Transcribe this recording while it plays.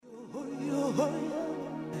Good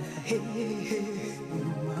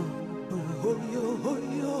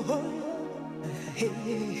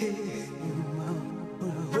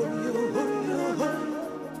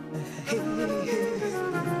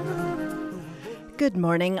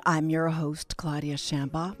morning. I'm your host, Claudia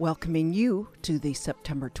Shambaugh, welcoming you to the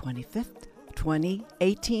September 25th,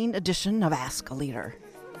 2018 edition of Ask a Leader.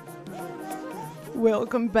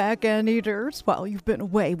 Welcome back, Anteaters. While you've been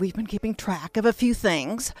away, we've been keeping track of a few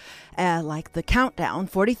things, like the countdown,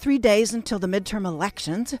 43 days until the midterm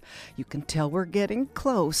elections. You can tell we're getting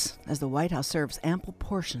close as the White House serves ample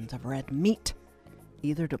portions of red meat,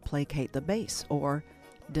 either to placate the base or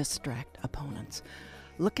distract opponents.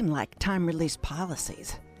 Looking like time-released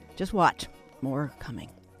policies. Just watch. More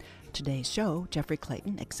coming. Today's show, Jeffrey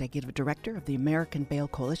Clayton, Executive Director of the American Bail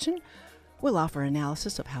Coalition, will offer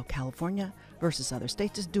analysis of how California versus other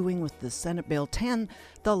states is doing with the Senate Bill 10,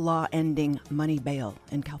 the law ending money bail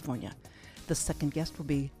in California. The second guest will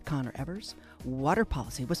be Connor Evers, water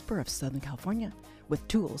policy whisperer of Southern California, with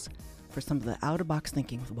tools for some of the out-of-box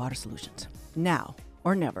thinking with water solutions. Now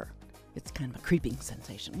or never. It's kind of a creeping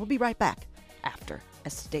sensation. We'll be right back after a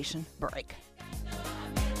station break.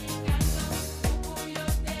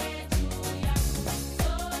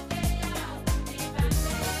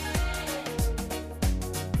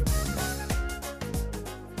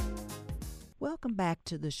 Welcome back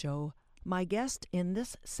to the show. My guest in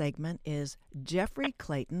this segment is Jeffrey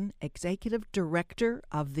Clayton, Executive Director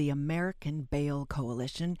of the American Bail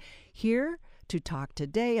Coalition, here to talk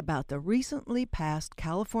today about the recently passed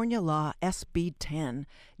California law SB 10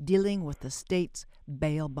 dealing with the state's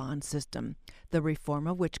bail bond system, the reform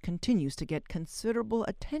of which continues to get considerable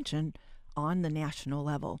attention on the national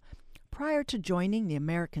level. Prior to joining the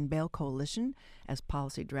American Bail Coalition as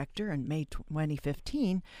policy director in May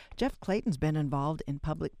 2015, Jeff Clayton's been involved in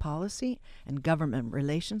public policy and government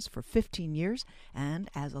relations for 15 years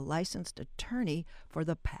and as a licensed attorney for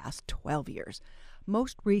the past 12 years.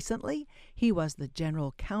 Most recently, he was the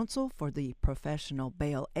general counsel for the Professional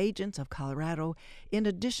Bail Agents of Colorado, in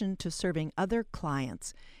addition to serving other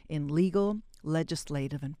clients in legal,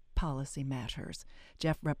 legislative, and policy matters.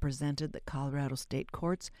 Jeff represented the Colorado State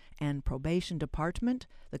Courts and Probation Department,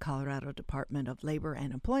 the Colorado Department of Labor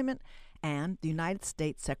and Employment, and the United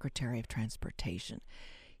States Secretary of Transportation.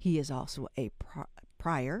 He is also a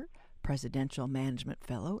prior Presidential Management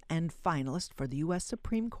Fellow and finalist for the U.S.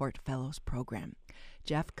 Supreme Court Fellows Program.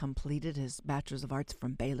 Jeff completed his Bachelor's of Arts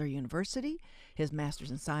from Baylor University, his Master's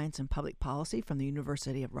in Science and Public Policy from the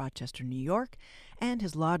University of Rochester, New York, and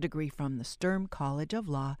his law degree from the Sturm College of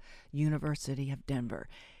Law, University of Denver.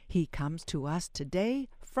 He comes to us today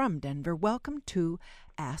from Denver. Welcome to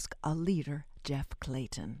Ask a Leader, Jeff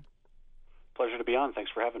Clayton. Pleasure to be on.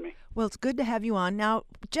 Thanks for having me. Well, it's good to have you on. Now,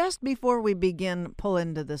 just before we pull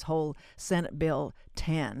into this whole Senate Bill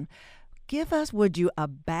 10, give us, would you, a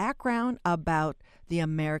background about the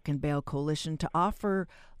American Bail Coalition to offer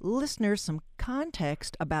listeners some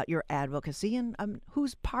context about your advocacy and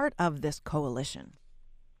who's part of this coalition?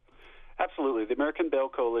 Absolutely. The American Bail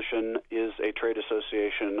Coalition is a trade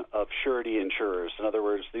association of surety insurers. In other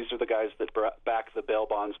words, these are the guys that back the bail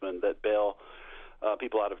bondsmen that bail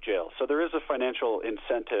people out of jail. So there is a financial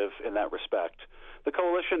incentive in that respect. The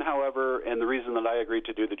coalition, however, and the reason that I agreed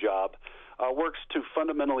to do the job, works to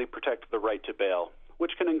fundamentally protect the right to bail,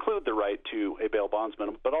 which can include the right to a bail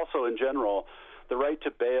bondsman, but also in general, the right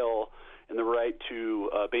to bail and the right to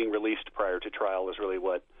being released prior to trial is really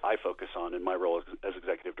what I focus on in my role as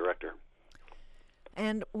executive director.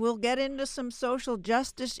 And we'll get into some social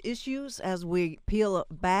justice issues as we peel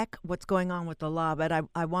back what's going on with the law. But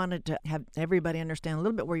I wanted to have everybody understand a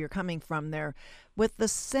little bit where you're coming from there. With the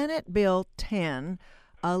Senate Bill 10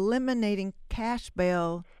 eliminating cash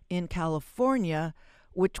bail in California,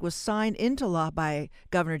 which was signed into law by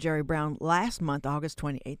Governor Jerry Brown last month, August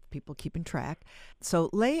 28th, people keeping track. So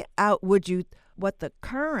lay out, would you, what the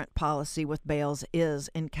current policy with bails is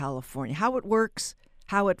in California, how it works,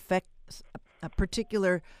 how it affects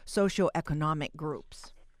particular socioeconomic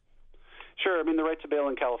groups. Sure. I mean, the right to bail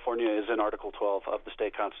in California is in Article 12 of the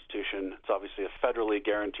state constitution. It's obviously a federally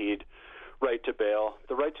guaranteed right to bail.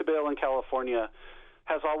 The right to bail in California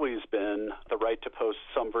has always been the right to post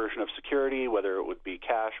some version of security, whether it would be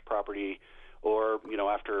cash, property, or,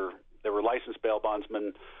 after there were licensed bail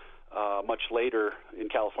bondsmen much later in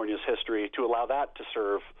California's history, to allow that to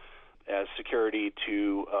serve as security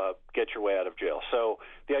to get your way out of jail. So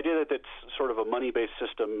the idea that it's sort of a money-based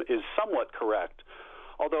system is somewhat correct,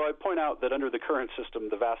 although I point out that under the current system,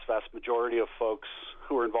 the vast majority of folks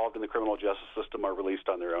who are involved in the criminal justice system are released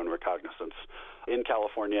on their own recognizance in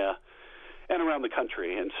California and around the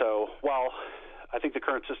country. And so while I think the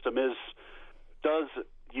current system is does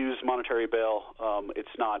use monetary bail.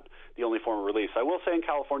 It's not the only form of release. I will say in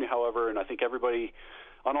California, however, and I think everybody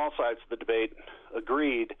on all sides of the debate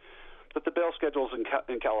agreed that the bail schedules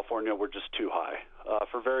in California were just too high.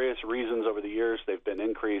 For various reasons over the years, they've been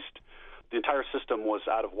increased. The entire system was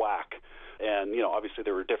out of whack. And, obviously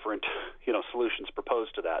there were different, solutions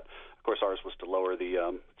proposed to that. Of course, ours was to lower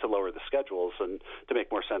the schedules and to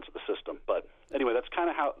make more sense of the system. But anyway, that's kind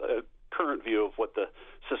of how a current view of what the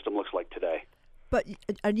system looks like today. But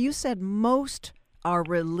you said most are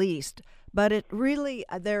released, but it really,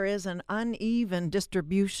 there is an uneven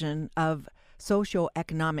distribution of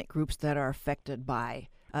socioeconomic groups that are affected by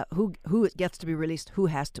who gets to be released, who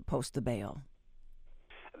has to post the bail.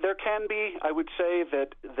 There can be. I would say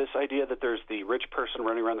that this idea that there's the rich person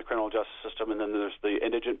running around the criminal justice system and then there's the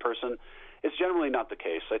indigent person is generally not the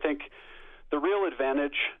case. I think the real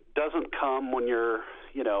advantage doesn't come when you're,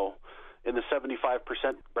 in the 75%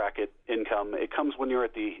 bracket income. It comes when you're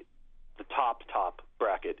at the top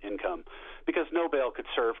bracket income, because no bail could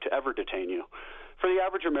serve to ever detain you. For the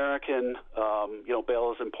average American,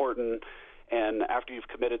 bail is important. And after you've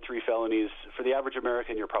committed 3 felonies, for the average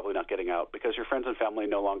American, you're probably not getting out because your friends and family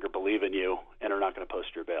no longer believe in you and are not going to post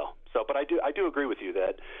your bail. So, but I do agree with you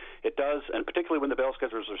that it does, and particularly when the bail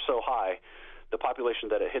schedules are so high, the population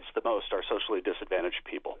that it hits the most are socially disadvantaged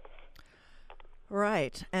people.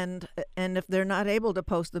 Right, and if they're not able to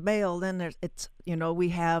post the bail, then there's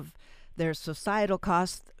societal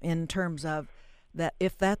costs in terms of that.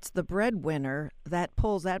 If that's the breadwinner, that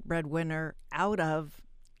pulls that breadwinner out of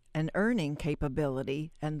an earning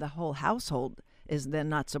capability, and the whole household is then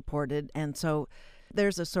not supported. And so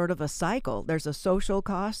there's a sort of a cycle. There's a social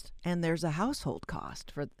cost and there's a household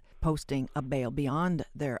cost for posting a bail beyond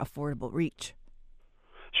their affordable reach.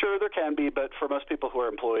 Sure, there can be, but for most people who are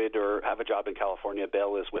employed or have a job in California,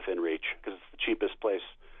 bail is within reach because it's the cheapest place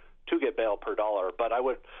to get bail per dollar. But I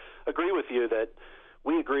would agree with you that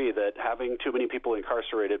we agree that having too many people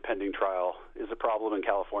incarcerated pending trial is a problem in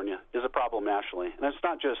California, is a problem nationally. And it's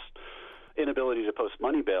not just inability to post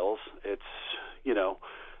money bails. It's,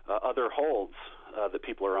 other holds that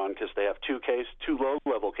people are on because they have two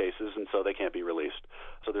low-level cases, and so they can't be released.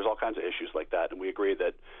 So there's all kinds of issues like that, and we agree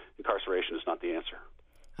that incarceration is not the answer.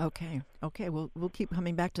 Okay. We'll keep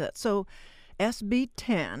coming back to that. So SB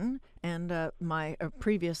 10, and my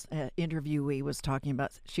previous interviewee was talking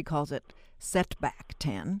about, she calls it Setback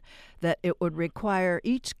 10, that it would require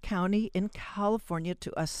each county in California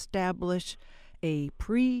to establish a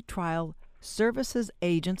pre-trial services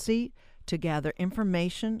agency to gather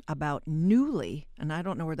information about newly, and I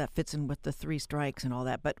don't know where that fits in with the 3 strikes and all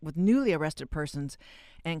that, but with newly arrested persons,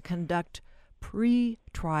 and conduct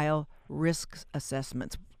pre-trial risk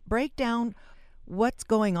assessments. Break down what's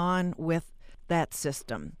going on with that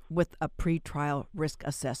system, with a pre-trial risk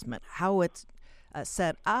assessment, how it's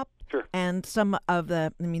set up. Sure. And some of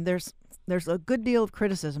there's a good deal of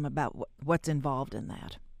criticism about what's involved in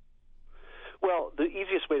that. Well, the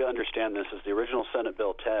easiest way to understand this is the original Senate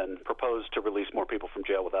Bill 10 proposed to release more people from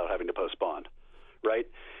jail without having to post bond, right?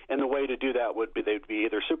 And the way to do that would be they'd be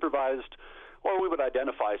either supervised, or we would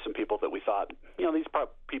identify some people that we thought, these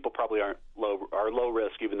people probably are low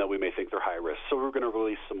risk, even though we may think they're high risk. So we're going to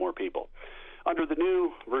release some more people. Under the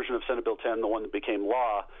new version of Senate Bill 10, the one that became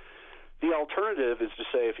law, the alternative is to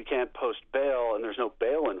say if you can't post bail and there's no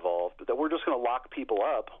bail involved, that we're just going to lock people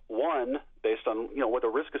up, one, based on what the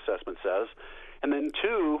risk assessment says, and then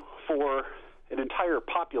 2, for an entire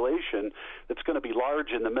population that's going to be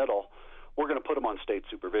large in the middle, we're going to put them on state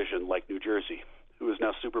supervision like New Jersey, who is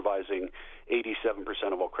now supervising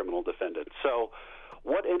 87% of all criminal defendants. So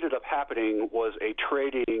what ended up happening was a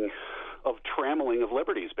trading of trammeling of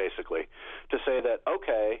liberties, basically, to say that,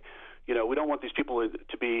 okay, we don't want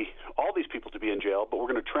all these people to be in jail, but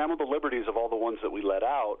we're going to trammel the liberties of all the ones that we let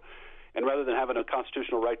out. And rather than having a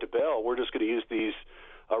constitutional right to bail, we're just going to use these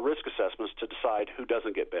risk assessments to decide who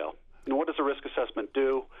doesn't get bail. And what does a risk assessment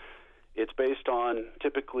do? It's based on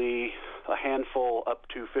typically a handful up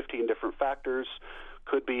to 15 different factors.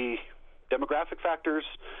 Could be demographic factors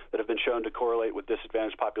that have been shown to correlate with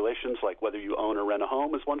disadvantaged populations, like whether you own or rent a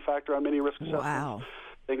home is one factor on many risk assessments. Wow.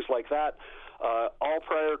 Things like that. All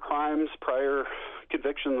prior crimes, prior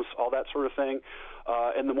convictions, all that sort of thing.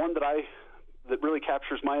 And the one that really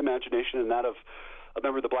captures my imagination and that of a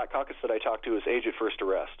member of the Black Caucus that I talked to is age at first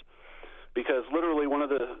arrest. Because literally one of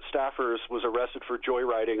the staffers was arrested for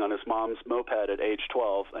joyriding on his mom's moped at age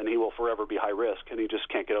 12, and he will forever be high risk, and he just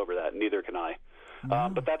can't get over that, and neither can I.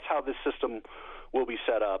 But that's how this system will be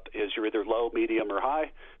set up, is you're either low, medium, or high.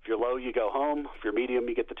 If you're low, you go home. If you're medium,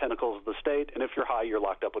 you get the tentacles of the state. And if you're high, you're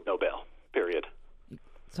locked up with no bail, period.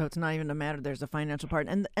 So it's not even a matter there's a financial part.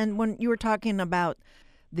 And when you were talking about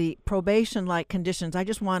the probation-like conditions, I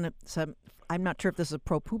just want to I'm not sure if this is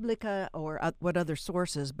ProPublica or what other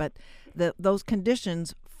sources, but those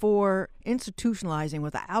conditions for institutionalizing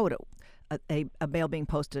without a bail being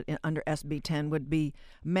posted under SB 10 would be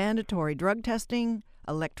mandatory drug testing,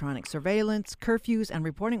 electronic surveillance, curfews, and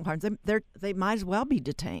reporting requirements. They might as well be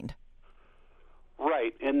detained.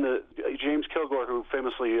 Right. And James Kilgore, who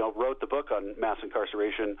famously wrote the book on mass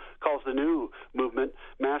incarceration, calls the new movement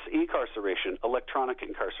mass incarceration, electronic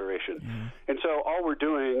incarceration. Mm-hmm. And so all we're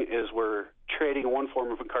doing is we're trading one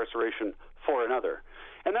form of incarceration for another.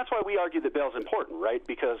 And that's why we argue that bail is important, right?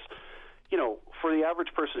 Because, for the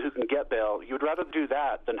average person who can get bail, you would rather do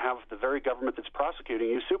that than have the very government that's prosecuting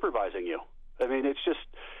you supervising you. I mean,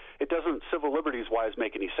 it doesn't civil liberties-wise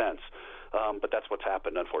make any sense. But that's what's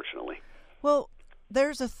happened, unfortunately. Well,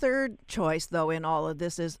 there's a third choice, though, in all of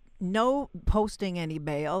this is no posting any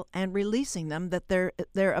bail and releasing them, that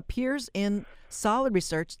there appears in solid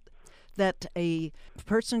research that a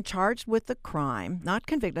person charged with the crime, not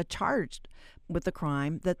convicted, charged with the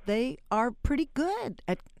crime, that they are pretty good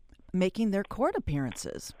at making their court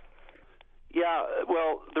appearances. Yeah,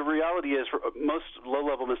 well, the reality is for most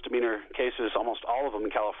low-level misdemeanor cases, almost all of them in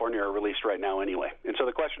California are released right now anyway. And so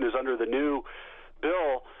the question is, under the new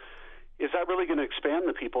bill, is that really going to expand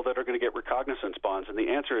the people that are going to get recognizance bonds? And the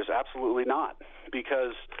answer is absolutely not,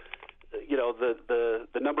 because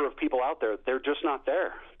the number of people out there, they're just not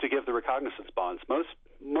there to give the recognizance bonds.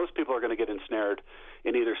 Most people are going to get ensnared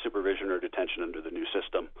in either supervision or detention under the new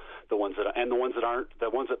system. The ones that aren't, the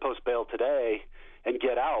ones that post bail today and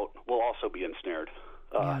get out will also be ensnared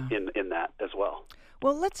in that as well.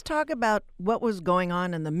 Well, let's talk about what was going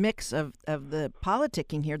on in the mix of the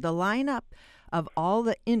politicking here, the lineup of all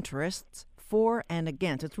the interests for and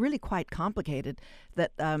against. It's really quite complicated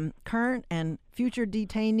that current and future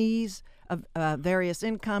detainees of various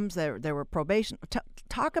incomes, there were probation.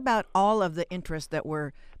 Talk about all of the interests that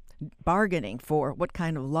were bargaining for what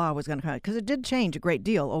kind of law was going to come, because it did change a great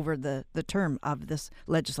deal over the term of this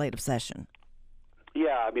legislative session.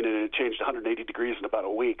 Yeah, I mean, it changed 180 degrees in about a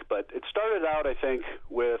week, but it started out, I think,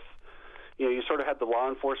 with, you sort of had the law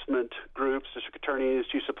enforcement groups, district attorneys,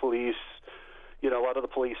 chiefs of police, a lot of the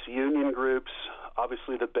police union groups.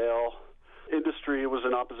 Obviously, the bail industry was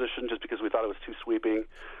in opposition just because we thought it was too sweeping.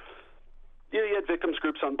 You had victims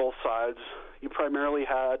groups on both sides. You primarily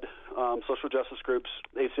had social justice groups,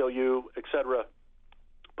 ACLU, et cetera,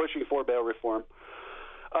 pushing for bail reform.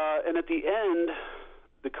 And at the end,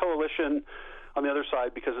 the coalition on the other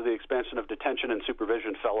side, because of the expansion of detention and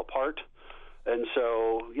supervision, fell apart. And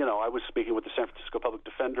so, I was speaking with the San Francisco Public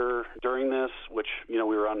Defender during this, which, we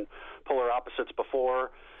were on polar opposites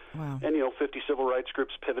before. Wow. And, 50 civil rights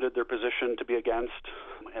groups pivoted their position to be against.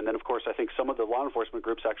 And then, of course, I think some of the law enforcement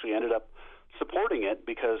groups actually ended up supporting it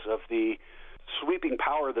because of the sweeping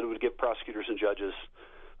power that it would give prosecutors and judges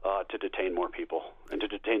to detain more people and to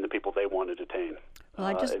detain the people they want to detain. Well,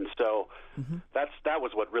 and so that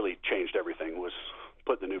was what really changed everything, was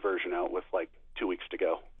put the new version out with 2 weeks to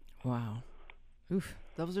go. Wow. Oof,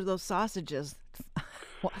 those are those sausages.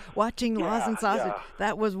 Watching Laws and Sausage,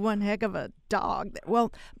 that was one heck of a dog.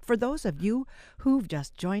 Well, for those of you who've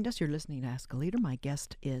just joined us, you're listening to Ask a Leader. My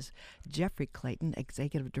guest is Jeffrey Clayton,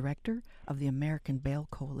 Executive Director of the American Bail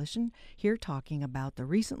Coalition, here talking about the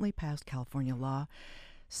recently passed California law,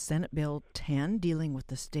 Senate Bill 10, dealing with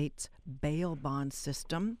the state's bail bond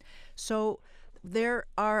system. So there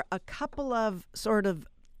are a couple of sort of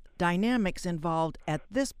dynamics involved at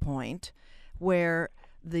this point where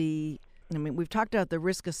we've talked about the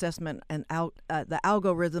risk assessment and the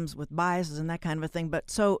algorithms with biases and that kind of a thing.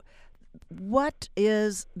 But so what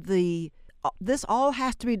is this all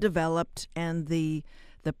has to be developed, and the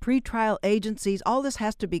pretrial agencies, all this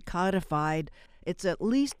has to be codified. It's at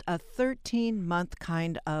least a 13-month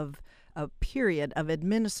kind of a period of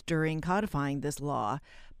codifying this law.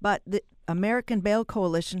 But the American Bail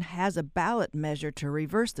Coalition has a ballot measure to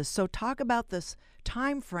reverse this. So talk about this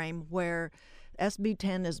time frame where SB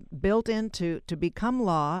 10 is built in to become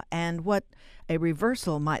law, and what a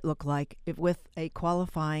reversal might look like with a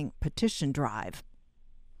qualifying petition drive.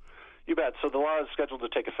 You bet. So the law is scheduled to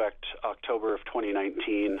take effect October of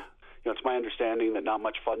 2019. It's my understanding that not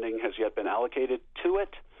much funding has yet been allocated to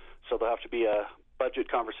it, so there'll have to be a budget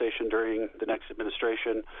conversation during the next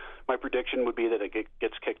administration. My prediction would be that it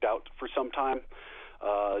gets kicked out for some time.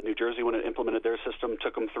 New Jersey, when it implemented their system,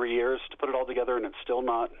 took them 3 years to put it all together, and it's still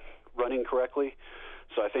not running correctly.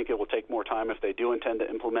 So I think it will take more time if they do intend to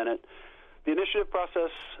implement it. The initiative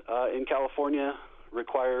process in California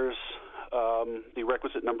requires the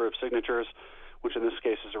requisite number of signatures. which in this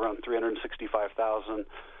case is around 365,000,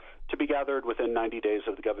 to be gathered within 90 days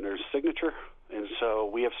of the governor's signature. And so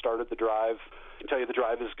we have started the drive. I can tell you the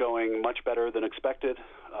drive is going much better than expected,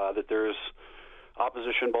 that there's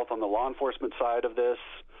opposition both on the law enforcement side of this,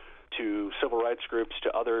 to civil rights groups, to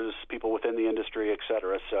others, people within the industry, et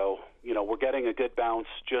cetera. So, we're getting a good bounce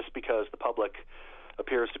just because the public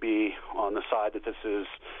appears to be on the side that this is,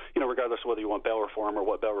 regardless of whether you want bail reform or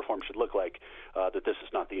what bail reform should look like, that this is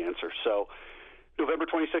not the answer. So November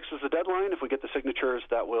 26th is the deadline. If we get the signatures,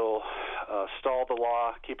 that will stall the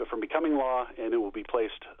law, keep it from becoming law, and it will be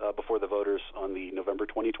placed before the voters on the November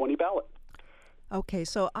 2020 ballot. Okay,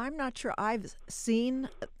 so I'm not sure I've seen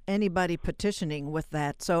anybody petitioning with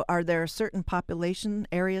that. So are there certain population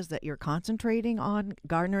areas that you're concentrating on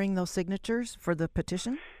garnering those signatures for the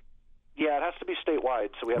petition? Yeah, it has to be statewide,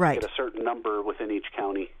 so we have to get a certain number within each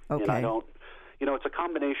county. Okay. And I don't, it's a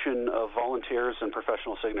combination of volunteers and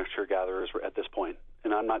professional signature gatherers at this point.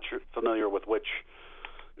 And I'm not familiar with which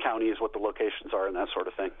counties, what the locations are, and that sort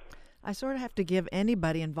of thing. I sort of have to give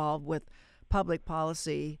anybody involved with public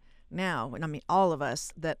policy now, and I mean all of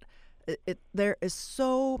us, that there is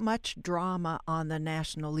so much drama on the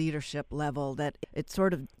national leadership level that it's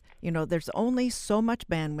sort of, there's only so much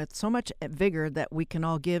bandwidth, so much vigor that we can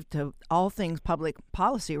all give to all things public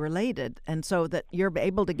policy related. And so that you're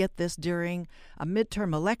able to get this during a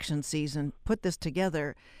midterm election season, put this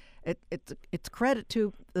together, it's credit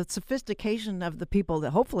to the sophistication of the people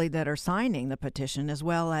that hopefully that are signing the petition, as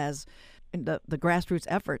well as the grassroots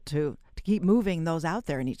effort to keep moving those out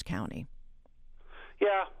there in each county.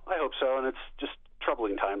 Yeah, I hope so. And it's just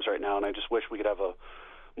troubling times right now, and I just wish we could have a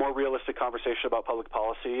more realistic conversation about public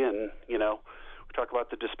policy. And, we talk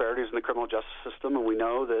about the disparities in the criminal justice system, and we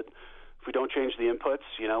know that if we don't change the inputs,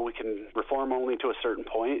 we can reform only to a certain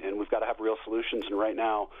point, and we've got to have real solutions. And right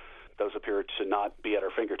now, those appear to not be at our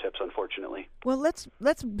fingertips, unfortunately. Well, let's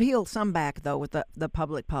peel some back, though, with the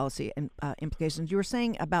public policy implications. You were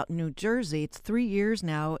saying about New Jersey, it's 3 years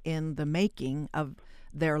now in the making of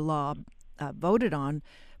their law voted on,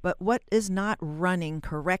 but what is not running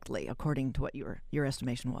correctly, according to what your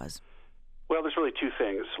estimation was? Well, there's really two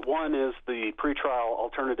things. One is the pretrial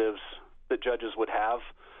alternatives that judges would have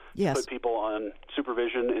to put people on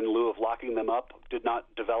supervision in lieu of locking them up did not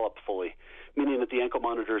develop fully, meaning that the ankle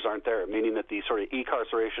monitors aren't there, meaning that the sort of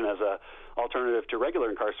e-carceration as a alternative to regular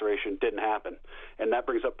incarceration didn't happen. And that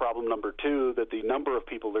brings up problem number two, that the number of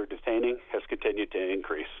people they're detaining has continued to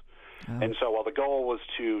increase. Oh. And so while the goal was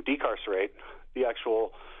to decarcerate, the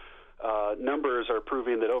actual numbers are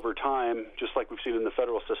proving that over time, just like we've seen in the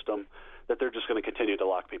federal system, that they're just going to continue to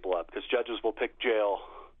lock people up because judges will pick jail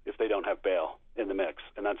if they don't have bail in the mix,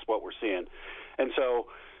 and that's what we're seeing. And so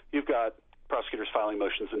you've got prosecutors filing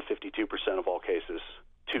motions in 52% of all cases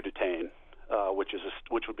to detain,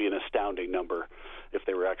 which would be an astounding number if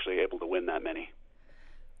they were actually able to win that many.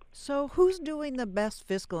 So who's doing the best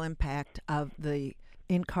fiscal impact of the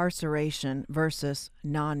incarceration versus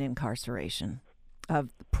non-incarceration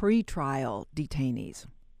of pretrial detainees?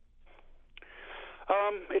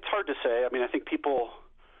 It's hard to say. I mean, I think people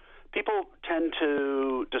tend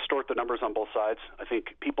to distort the numbers on both sides. I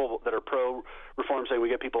think people that are pro-reform say we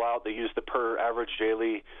get people out, they use the per average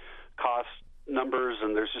daily cost numbers,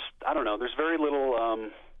 and there's just, I don't know, there's very little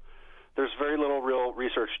real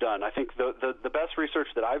research done. I think the best research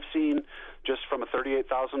that I've seen, just from a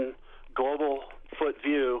 38,000 global foot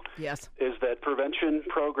view, is that prevention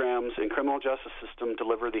programs in criminal justice system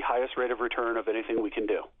deliver the highest rate of return of anything we can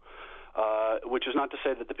do, which is not to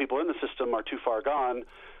say that the people in the system are too far gone,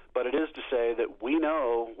 but it is to say that we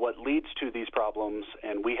know what leads to these problems,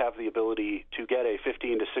 and we have the ability to get a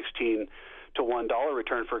 15 to 16 to $1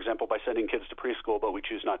 return, for example, by sending kids to preschool, but we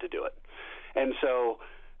choose not to do it. And so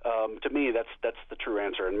to me, that's the true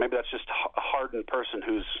answer. And maybe that's just a hardened person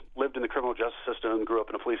who's lived in the criminal justice system, grew up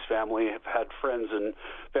in a police family, have had friends and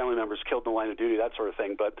family members killed in the line of duty, that sort of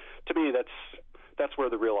thing. But to me, that's where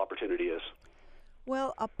the real opportunity is.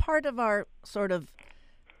 Well, a part of our sort of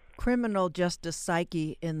criminal justice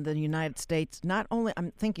psyche in the United States, not only,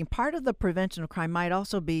 I'm thinking part of the prevention of crime might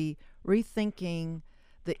also be rethinking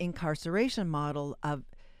the incarceration model of,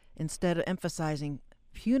 instead of emphasizing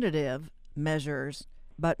punitive measures,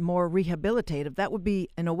 but more rehabilitative. That would be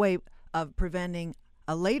in a way of preventing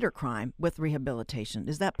a later crime with rehabilitation.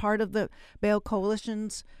 Is that part of the Bail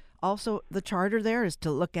Coalition's, also the charter there, is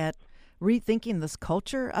to look at rethinking this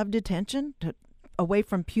culture of detention away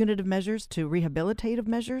from punitive measures to rehabilitative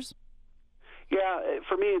measures? Yeah,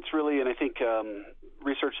 for me it's really, and I think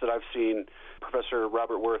research that I've seen, Professor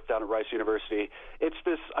Robert Worth down at Rice University, it's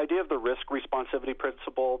this idea of the risk responsivity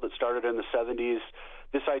principle that started in the 70s,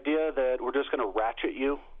 this idea that we're just going to ratchet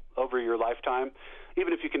you over your lifetime,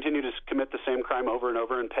 even if you continue to commit the same crime over and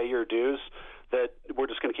over and pay your dues, that we're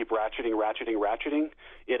just going to keep ratcheting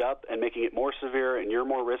it up and making it more severe, and you're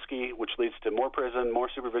more risky, which leads to more prison, more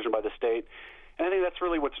supervision by the state. And I think that's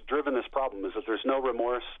really what's driven this problem, is that there's no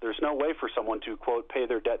remorse. There's no way for someone to, quote, pay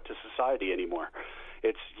their debt to society anymore.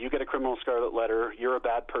 It's you get a criminal scarlet letter, you're a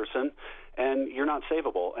bad person, and you're not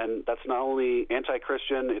savable. And that's not only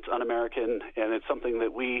anti-Christian, it's un-American, and it's something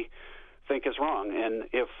that we think is wrong. And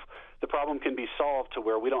if the problem can be solved to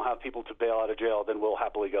where we don't have people to bail out of jail, then we'll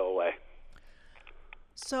happily go away.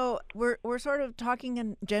 So we're sort of talking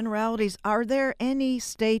in generalities. Are there any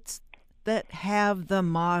states that have the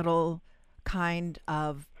model kind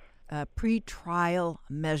of pretrial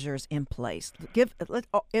measures in place?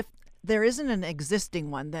 If there isn't an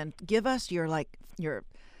existing one, then give us your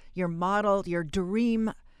model, your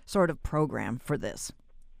dream sort of program for this.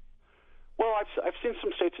 Well, I've seen some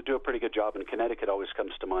states that do a pretty good job, and Connecticut always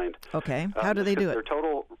comes to mind. Okay, how do they do it? Their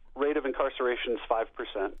total rate of incarceration is 5%.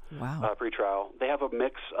 Wow. Pretrial. They have a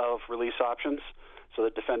mix of release options, so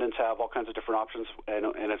that defendants have all kinds of different options,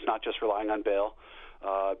 and it's not just relying on bail.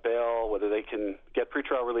 Whether they can get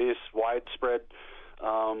pretrial release, widespread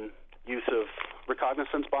use of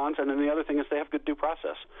recognizance bonds, and then the other thing is they have good due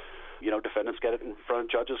process. Defendants get it in front of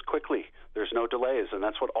judges quickly. There's no delays, and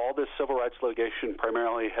that's what all this civil rights litigation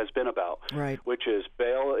primarily has been about, right? Which is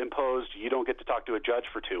bail imposed, you don't get to talk to a judge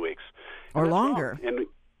for 2 weeks. Or longer. Wrong.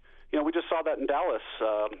 And, we just saw that in Dallas,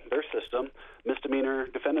 their system. Misdemeanor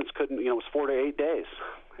defendants couldn't, it was 4 to 8 days,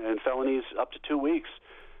 and felonies up to 2 weeks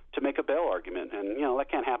to make a bail argument. And, that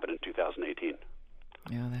can't happen in 2018.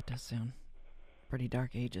 Yeah, that does sound pretty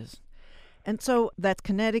dark ages. And so that's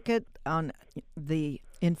Connecticut on the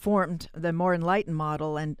more enlightened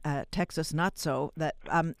model, and Texas not so. That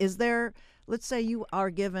is there. Let's say you are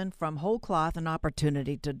given from whole cloth an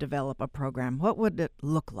opportunity to develop a program. What would it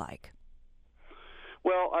look like?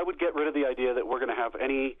 Well, I would get rid of the idea that we're going to have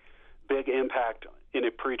any big impact in a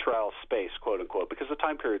pretrial space, quote unquote, because the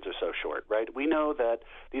time periods are so short, right? We know that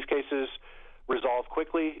these cases resolve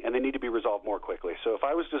quickly, and they need to be resolved more quickly. So if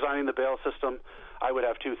I was designing the bail system, I would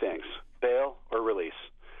have two things: bail or release.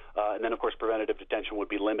 And then, of course, preventative detention would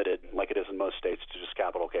be limited, like it is in most states, to just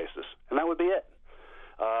capital cases. And that would be it.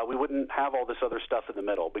 We wouldn't have all this other stuff in the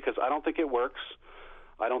middle, because I don't think it works.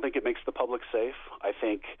 I don't think it makes the public safe. I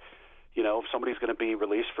think, if somebody's going to be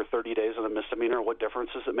released for 30 days on a misdemeanor, what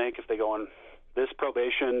difference does it make if they go on this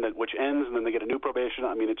probation, which ends, and then they get a new probation?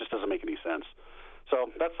 I mean, it just doesn't make any sense.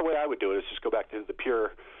 So that's the way I would do it, is just go back to the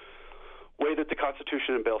pure way that the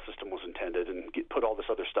Constitution and bail system was intended, and put all this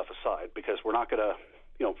other stuff aside, because we're not going to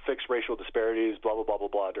fix racial disparities, blah, blah, blah, blah,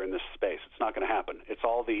 blah, during this space. It's not going to happen. It's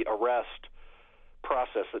all the arrest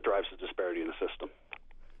process that drives the disparity in the system.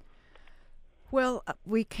 Well,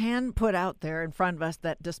 we can put out there in front of us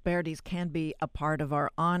that disparities can be a part of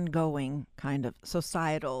our ongoing kind of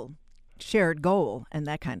societal shared goal, and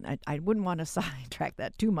that I wouldn't want to sidetrack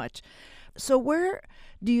that too much. So where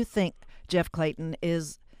do you think, Jeff Clayton,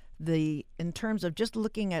 is in terms of just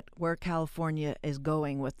looking at where California is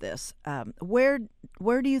going with this, where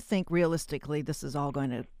do you think realistically this is all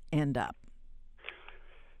going to end up?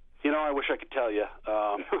 I wish I could tell you.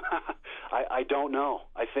 I don't know.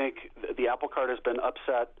 I think the apple cart has been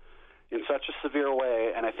upset in such a severe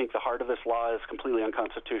way, and I think the heart of this law is completely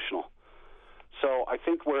unconstitutional. So I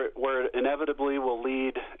think where it inevitably will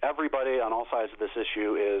lead everybody on all sides of this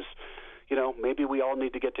issue is, maybe we all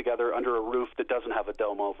need to get together under a roof that doesn't have a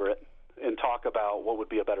dome over it and talk about what would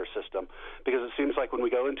be a better system. Because it seems like when we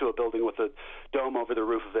go into a building with a dome over the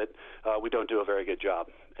roof of it, we don't do a very good job.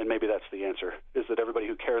 And maybe that's the answer, is that everybody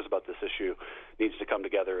who cares about this issue needs to come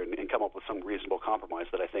together and come up with some reasonable compromise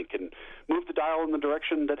that I think can move the dial in the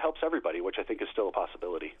direction that helps everybody, which I think is still a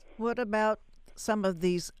possibility. What about some of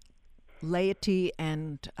these laity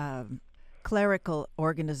and clerical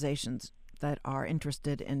organizations that are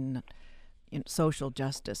interested in social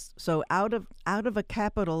justice? So out of a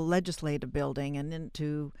Capitol legislative building and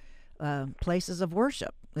into places of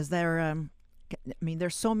worship, is there?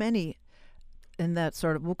 There's so many in that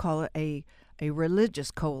sort of, we'll call it a religious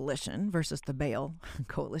coalition versus the bail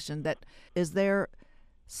coalition. That is there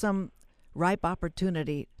some ripe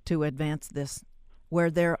opportunity to advance this, where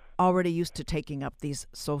they're already used to taking up these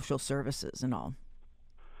social services and all?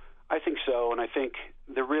 I think so, and I think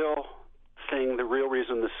the real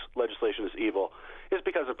reason this legislation is evil is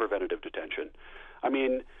because of preventative detention.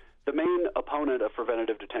 The main opponent of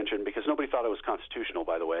preventative detention, because nobody thought it was constitutional,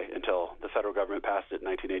 by the way, until the federal government passed it in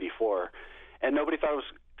 1984, and nobody thought it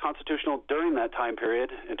was constitutional during that time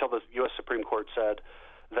period until the U.S. Supreme Court said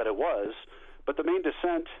that it was. But the main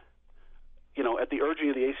dissent, at the urging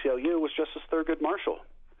of the ACLU, was Justice Thurgood Marshall,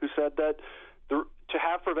 who said that to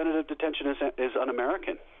have preventative detention is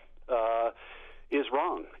un-American, is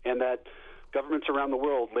wrong, and that governments around the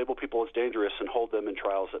world label people as dangerous and hold them in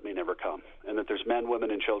trials that may never come, and that there's men,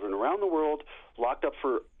 women, and children around the world locked up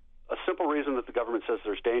for a simple reason that the government says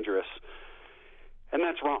they're dangerous, and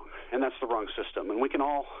that's wrong, and that's the wrong system. And we can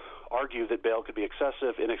all argue that bail could be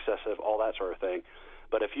excessive, inaccessive, all that sort of thing.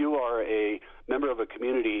 But if you are a member of a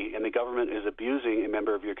community and the government is abusing a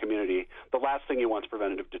member of your community, the last thing you want is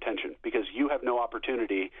preventative detention, because you have no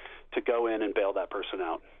opportunity to go in and bail that person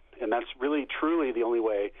out. And that's really, truly the only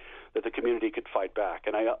way that the community could fight back.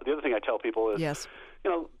 And the other thing I tell people is, yes,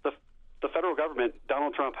 the federal government,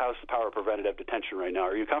 Donald Trump has the power of preventative detention right now.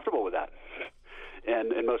 Are you comfortable with that?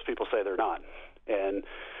 And most people say they're not. And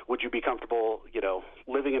would you be comfortable,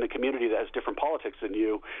 living in a community that has different politics than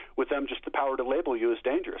you, with them just the power to label you as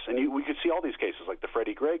dangerous? And we could see all these cases, like the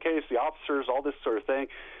Freddie Gray case, the officers, all this sort of thing.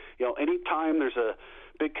 Anytime there's a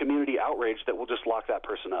big community outrage, that will just lock that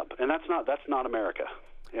person up, and that's not America.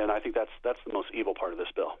 And I think that's the most evil part of this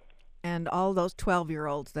bill. And all those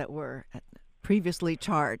 12-year-olds that were previously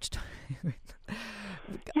charged.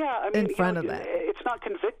 Yeah, in front of that, it's not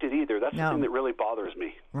convicted either. That's the thing that really bothers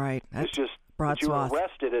me. Right. It's just broad you were swath.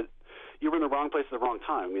 arrested. You were in the wrong place at the wrong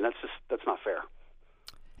time. I mean, that's not fair.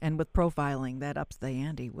 And with profiling, that ups the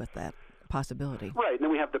ante with that possibility. Right. And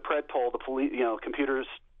then we have the pred poll, the police, computers,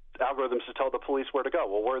 algorithms to tell the police where to go.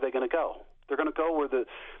 Well, where are they going to go? They're going to go where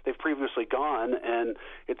they've previously gone, and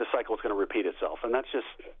the cycle is going to repeat itself. And that's just,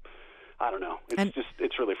 I don't know.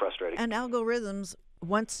 It's really frustrating. And algorithms,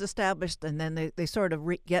 once established, and then they sort of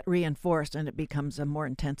get reinforced, and it becomes a more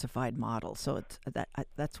intensified model. So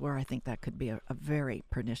that's where I think that could be a very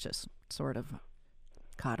pernicious sort of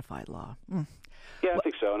codified law. Yeah, I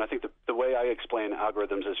think so. And I think the way I explain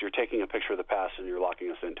algorithms is you're taking a picture of the past and you're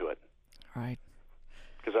locking us into it. Right.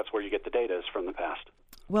 Because that's where you get the data, is from the past.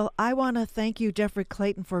 Well, I want to thank you, Jeffrey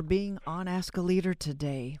Clayton, for being on Ask a Leader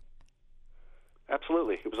today.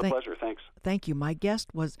 Absolutely. It was a pleasure. Thanks. Thank you. My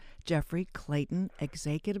guest was Jeffrey Clayton,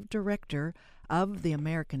 Executive Director of the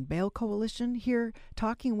American Bail Coalition, here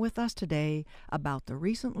talking with us today about the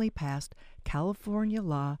recently passed California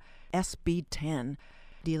law, SB 10,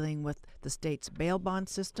 dealing with the state's bail bond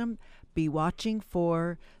system. Be watching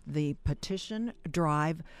for the petition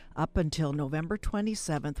drive up until November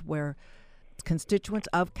 27th, where constituents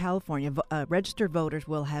of California, registered voters,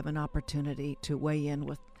 will have an opportunity to weigh in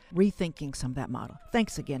with rethinking some of that model.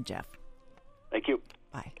 Thanks again, Jeff. Thank you.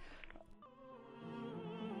 Bye.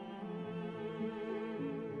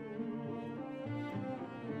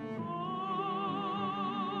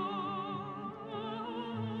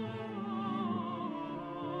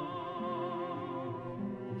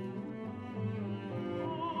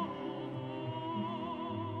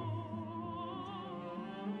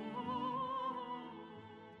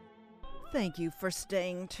 Thank you for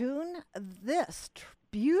staying tuned. This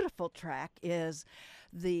beautiful track is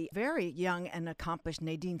the very young and accomplished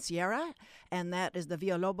Nadine Sierra, and that is the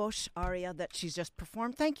Villalobos aria that she's just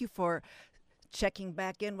performed. Thank you for checking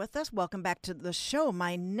back in with us. Welcome back to the show.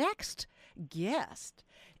 My next guest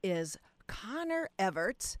is Connor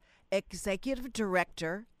Everts, Executive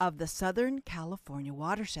Director of the Southern California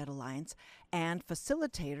Watershed Alliance and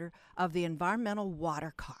facilitator of the Environmental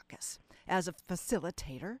Water Caucus. As a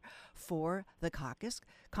facilitator for the caucus,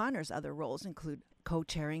 Connor's other roles include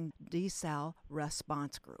co-chairing Desal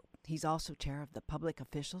Response Group. He's also chair of the Public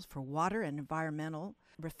Officials for Water and Environmental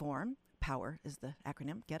Reform. POWER is the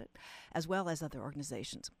acronym, get it? As well as other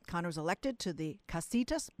organizations. Connor was elected to the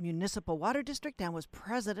Casitas Municipal Water District and was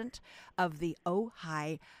president of the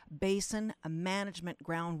Ojai Basin Management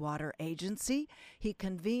Groundwater Agency. He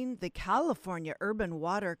convened the California Urban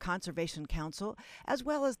Water Conservation Council, as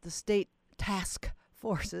well as the state task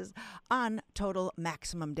forces on total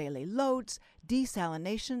maximum daily loads,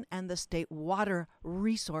 desalination, and the State Water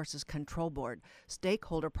Resources Control Board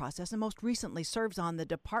stakeholder process, and most recently serves on the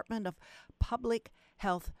Department of Public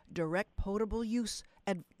Health Direct Potable Use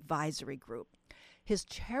Advisory Group. His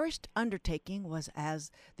cherished undertaking was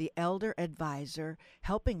as the elder advisor,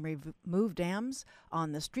 helping remove dams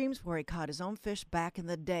on the streams where he caught his own fish back in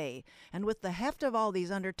the day. And with the heft of all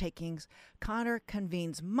these undertakings, Connor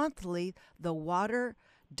convenes monthly the water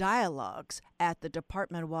dialogues at the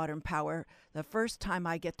Department of Water and Power. The first time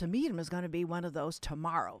I get to meet him is going to be one of those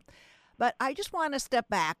tomorrow. But I just want to step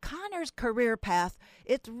back. Connor's career path,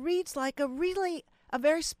 it reads like a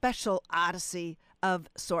very special odyssey of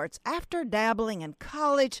sorts. After dabbling in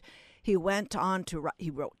college, he went on to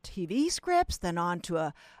he wrote TV scripts, then on to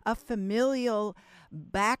a familial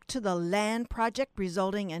Back to the Land project,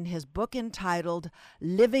 resulting in his book entitled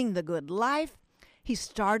Living the Good Life. He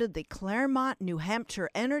started the Claremont, New Hampshire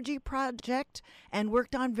Energy Project and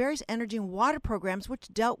worked on various energy and water programs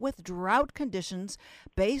which dealt with drought conditions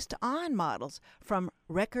based on models from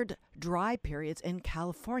record dry periods in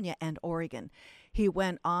California and Oregon. He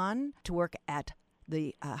went on to work at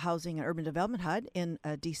the Housing and Urban Development HUD in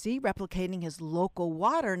D.C., replicating his local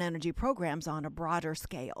water and energy programs on a broader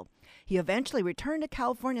scale. He eventually returned to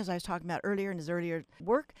California, as I was talking about earlier in his earlier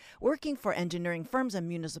work, working for engineering firms and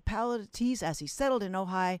municipalities as he settled in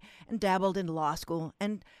Ojai and dabbled in law school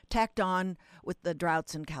and tacked on with the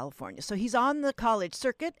droughts in California. So he's on the college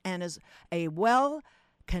circuit and is a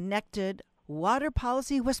well-connected water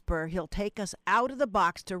policy whisperer. He'll take us out of the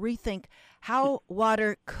box to rethink how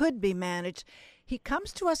water could be managed. He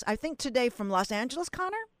comes to us, I think, today from Los Angeles,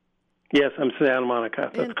 Connor? Yes, I'm Santa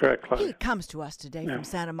Monica. That's correct, Claudia. He comes to us today from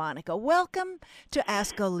Santa Monica. Welcome to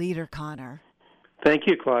Ask a Leader, Connor. Thank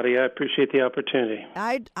you, Claudia. I appreciate the opportunity.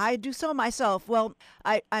 I do so myself. Well,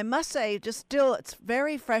 I must say, just still, it's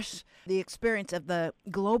very fresh, the experience of the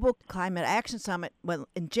Global Climate Action Summit when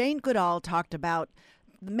Jane Goodall talked about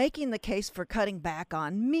making the case for cutting back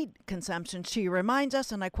on meat consumption. She reminds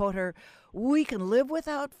us, and I quote her, "We can live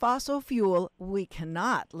without fossil fuel. We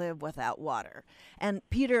cannot live without water." And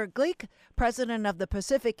Peter Gleek, president of the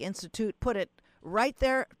Pacific Institute, put it right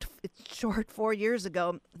there, it's short 4 years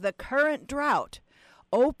ago. The current drought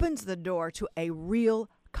opens the door to a real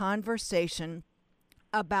conversation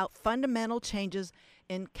about fundamental changes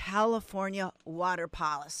in California water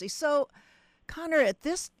policy. So, Connor, at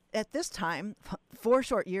this time, 4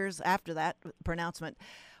 short years after that pronouncement,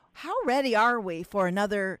 how ready are we for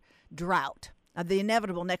another drought, the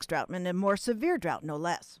inevitable next drought, and a more severe drought, no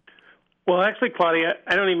less? Well, actually, Claudia,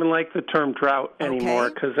 I don't even like the term drought anymore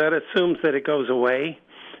because that assumes that it goes away.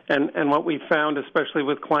 And what we found, especially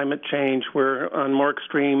with climate change, we're on more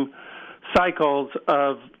extreme cycles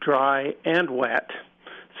of dry and wet.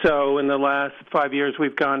 So in the last 5 years,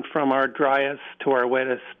 we've gone from our driest to our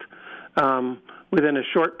wettest within a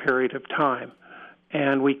short period of time.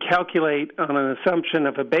 And we calculate on an assumption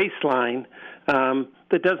of a baseline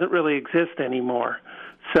that doesn't really exist anymore.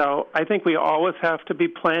 So I think we always have to be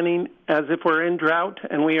planning as if we're in drought,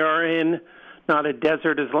 and we are in not a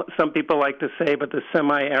desert, as some people like to say, but the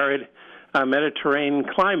semi-arid Mediterranean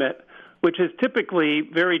climate, which is typically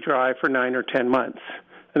very dry for 9 or 10 months.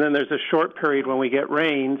 And then there's a short period when we get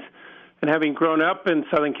rains. And having grown up in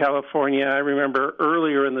Southern California, I remember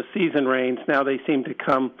earlier in the season rains. Now they seem to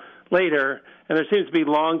come later, and there seems to be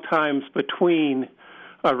long times between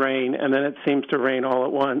a rain, and then it seems to rain all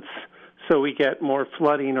at once. So we get more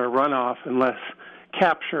flooding or runoff and less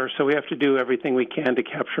capture. So we have to do everything we can to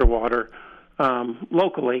capture water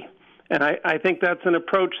locally. And I think that's an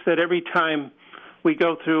approach that every time we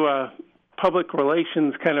go through a public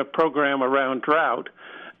relations kind of program around drought,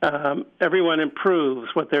 everyone improves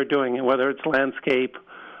what they're doing, and whether it's landscape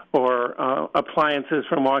or appliances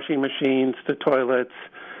from washing machines to toilets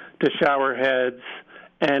to shower heads.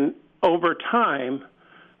 And over time,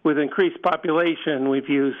 with increased population, we've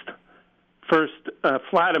used first a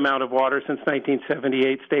flat amount of water since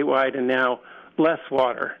 1978 statewide, and now less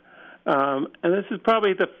water. And this is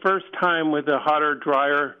probably the first time with a hotter,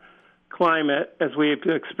 drier climate as we've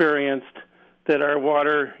experienced that our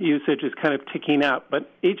water usage is kind of ticking up. But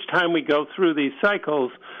each time we go through these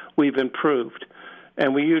cycles, we've improved.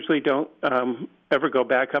 And we usually don't ever go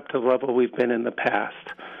back up to the level we've been in the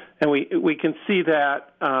past. And we can see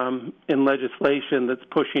that in legislation that's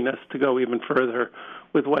pushing us to go even further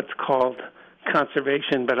with what's called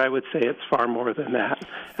conservation, but I would say it's far more than that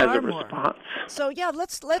as a response. So yeah,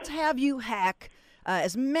 let's have you hack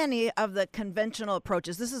as many of the conventional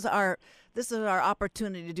approaches. This is our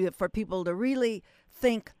opportunity to do it for people to really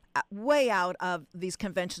think way out of these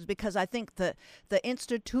conventions, because I think the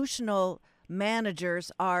institutional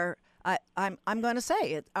managers are, I'm going to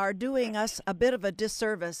say it, are doing us a bit of a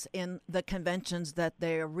disservice in the conventions that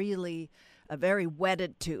they're really very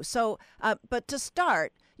wedded to. So, but to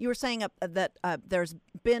start, you were saying that there's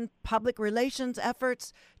been public relations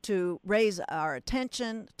efforts to raise our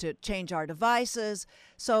attention, to change our devices.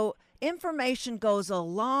 So information goes a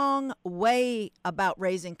long way about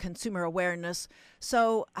raising consumer awareness.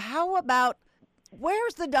 So how about,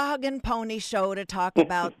 where's the dog and pony show to talk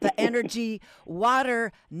about the energy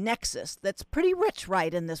water nexus that's pretty rich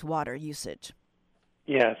right in this water usage?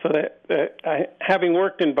 Yeah, so having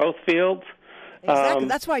worked in both fields, exactly.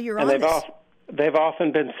 That's why you're on this. They've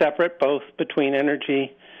often been separate, both between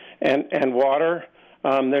energy and water.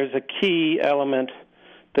 There's a key element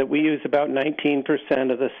that we use about 19%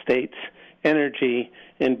 of the state's energy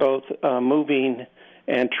in both moving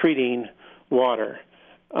and treating water.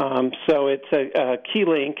 So it's a key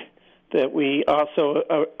link that we also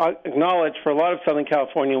acknowledge for a lot of Southern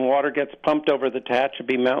California, water gets pumped over the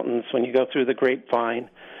Tehachapi Mountains when you go through the Grapevine.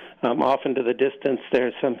 Off into the distance,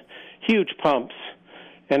 there's some huge pumps,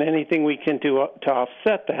 and anything we can do to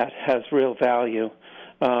offset that has real value.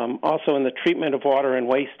 Also, in the treatment of water and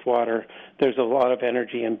wastewater, there's a lot of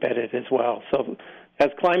energy embedded as well. So as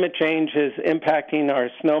climate change is impacting our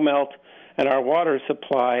snowmelt and our water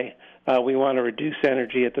supply, we want to reduce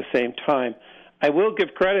energy at the same time. I will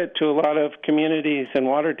give credit to a lot of communities and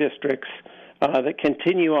water districts that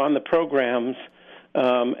continue on the programs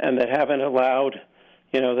and that haven't allowed,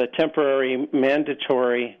 the temporary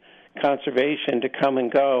mandatory conservation to come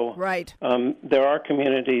and go. Right. There are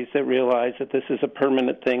communities that realize that this is a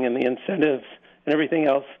permanent thing, and the incentives and everything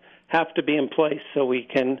else have to be in place so we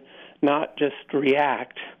can not just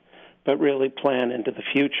react, but really plan into the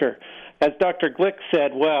future. As Dr. Glick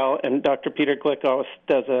said well, and Dr. Peter Glick always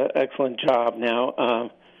does an excellent job now,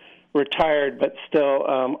 retired but still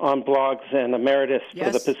on blogs and emeritus for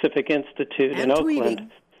the Pacific Institute in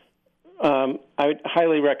Oakland. I would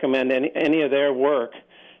highly recommend any of their work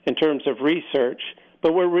in terms of research.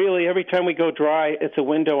 But we're really, every time we go dry, it's a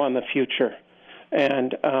window on the future.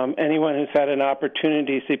 And anyone who's had an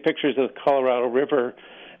opportunity to see pictures of the Colorado River,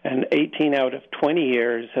 and 18 out of 20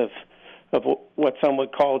 years of what some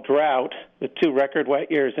would call drought, with 2 record wet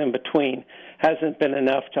years in between, hasn't been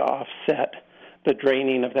enough to offset the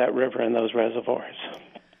draining of that river and those reservoirs.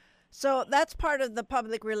 So that's part of the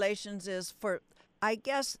public relations is for, I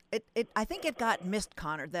guess, I think it got missed,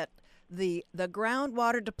 Connor, that the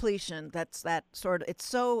groundwater depletion, that's that sort of, it's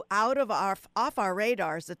so off our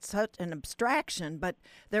radars, it's such an abstraction, but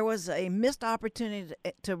there was a missed opportunity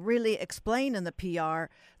to really explain in the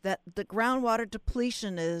PR that the groundwater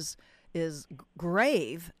depletion is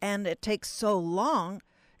grave, and it takes so long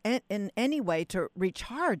in any way to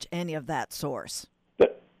recharge any of that source.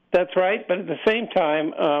 That's right, but at the same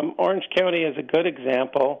time, Orange County is a good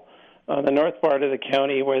example on the north part of the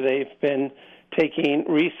county where they've been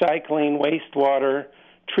recycling wastewater,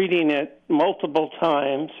 treating it multiple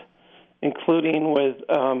times, including with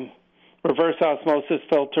reverse osmosis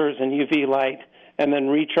filters and UV light, and then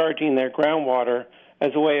recharging their groundwater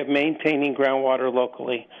as a way of maintaining groundwater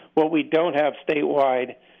locally. What we don't have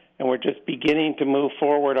statewide, and we're just beginning to move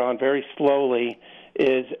forward on very slowly,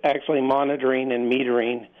 is actually monitoring and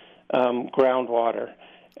metering groundwater.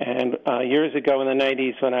 And years ago in the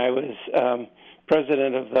 90s, when I was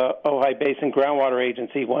president of the Ojai Basin Groundwater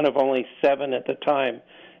Agency, one of only 7 at the time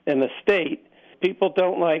in the state, people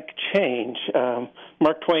don't like change.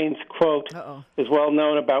 Mark Twain's quote is well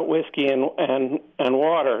known about whiskey and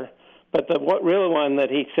water, but the real one that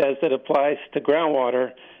he says that applies to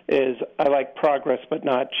groundwater is, I like progress but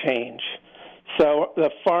not change. So the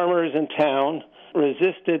farmers in town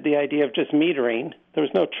resisted the idea of just metering. There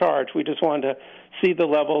was no charge. We just wanted to see the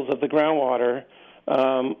levels of the groundwater.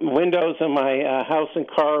 Windows in my house and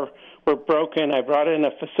car were broken. I brought in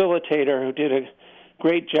a facilitator who did a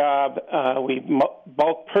great job. We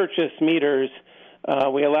bulk purchased meters.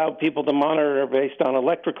 We allowed people to monitor based on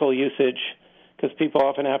electrical usage, because people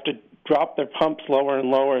often have to drop their pumps lower and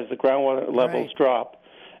lower as the groundwater levels drop.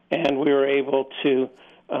 And we were able to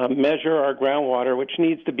measure our groundwater, which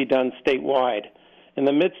needs to be done statewide. In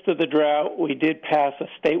the midst of the drought, we did pass a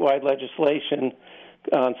statewide legislation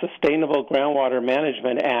on Sustainable Groundwater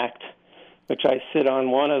Management Act, which I sit on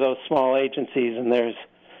one of those small agencies, and there's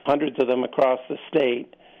hundreds of them across the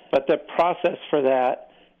state. But the process for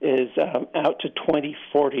that is out to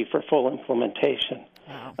 2040 for full implementation.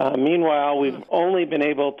 Wow. Meanwhile, we've only been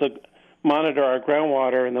able to monitor our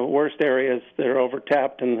groundwater in the worst areas that are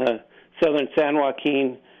overtapped in the southern San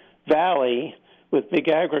Joaquin Valley with big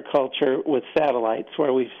agriculture with satellites,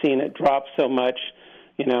 where we've seen it drop so much.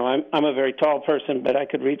 You know, I'm a very tall person, but I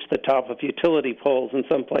could reach the top of utility poles in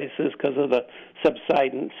some places because of the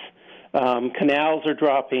subsidence. Canals are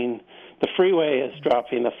dropping. The freeway is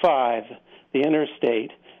dropping, the 5, the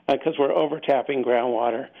interstate, because we're overtapping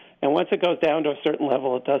groundwater. And once it goes down to a certain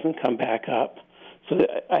level, it doesn't come back up. So,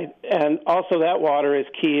 and also that water is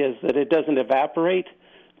key, is that it doesn't evaporate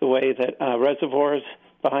the way that reservoirs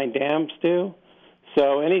behind dams do.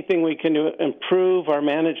 So anything we can do to improve our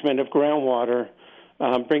management of groundwater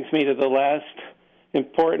brings me to the last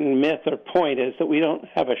important myth or point, is that we don't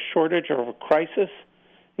have a shortage or a crisis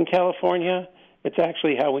in California. It's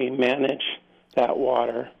actually how we manage that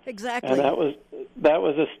water. Exactly. And that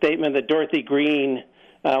was a statement that Dorothy Green,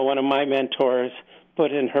 one of my mentors,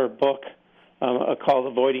 put in her book called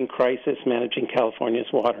Avoiding Crisis, Managing California's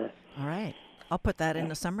Water. All right. I'll put that in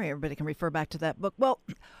the summary. Everybody can refer back to that book. Well,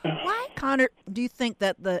 why, Connor, do you think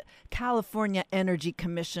that the California Energy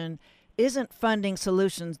Commission isn't funding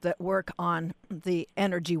solutions that work on the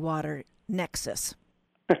energy-water nexus?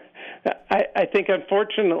 I think,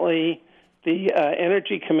 unfortunately, the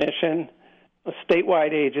Energy Commission, a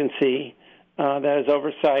statewide agency that has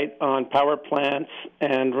oversight on power plants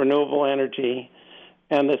and renewable energy,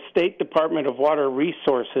 and the State Department of Water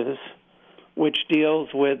Resources, which deals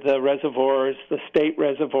with the reservoirs, the state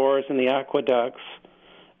reservoirs and the aqueducts.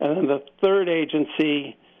 And then the third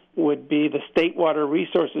agency would be the State Water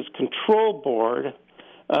Resources Control Board,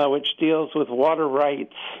 which deals with water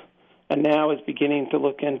rights and now is beginning to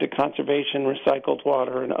look into conservation, recycled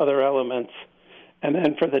water, and other elements. And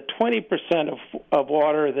then for the 20% of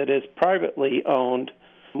water that is privately owned,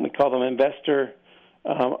 we call them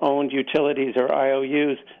investor-owned utilities or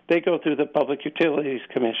IOUs, they go through the Public Utilities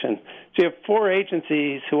Commission. So you have four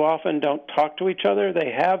agencies who often don't talk to each other.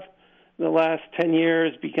 They have, in the last 10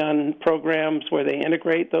 years, begun programs where they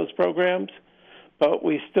integrate those programs, but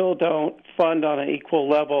we still don't fund on an equal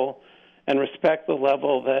level and respect the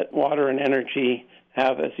level that water and energy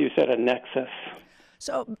have, as you said, a nexus.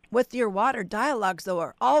 So with your water dialogues,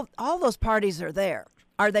 though, all those parties are there.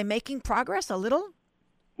 Are they making progress a little?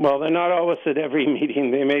 Well, they're not always at every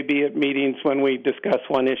meeting. They may be at meetings when we discuss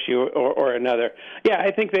one issue or another. Yeah,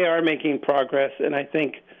 I think they are making progress, and I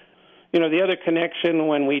think, the other connection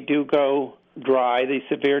when we do go dry, these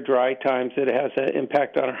severe dry times, it has an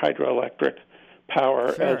impact on our hydroelectric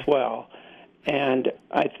power Sure. as well. And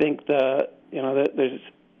I think there's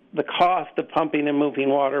the cost of pumping and moving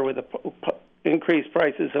water with the increased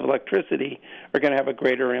prices of electricity are going to have a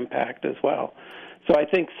greater impact as well. So I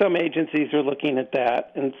think some agencies are looking at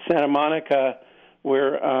that. In Santa Monica,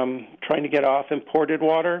 we're trying to get off imported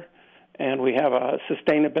water, and we have a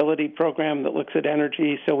sustainability program that looks at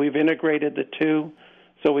energy. So we've integrated the two.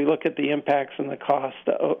 So we look at the impacts and the cost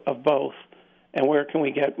of both, and where can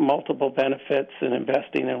we get multiple benefits in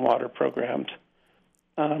investing in water programs.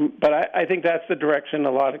 But I think that's the direction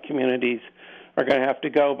a lot of communities are going to have to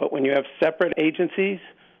go. But when you have separate agencies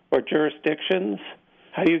or jurisdictions,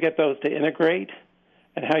 how you get those to integrate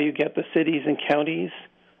and how you get the cities and counties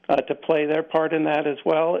to play their part in that as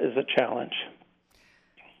well is a challenge.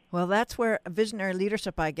 Well, that's where visionary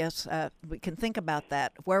leadership, I guess, we can think about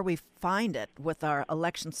that, where we find it with our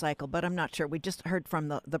election cycle. But I'm not sure. We just heard from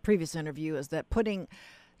the previous interview is that putting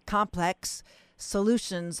complex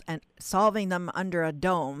solutions and solving them under a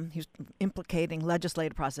dome, he's implicating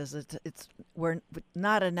legislative processes. It's where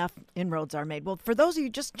not enough inroads are made. Well, for those of you who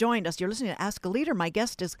just joined us, you're listening to Ask a Leader. My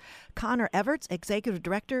guest is Connor Everts, Executive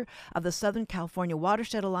Director of the Southern California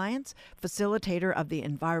Watershed Alliance, facilitator of the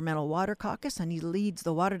Environmental Water Caucus, and he leads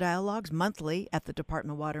the Water Dialogues monthly at the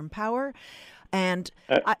Department of Water and Power. And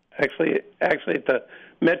actually at the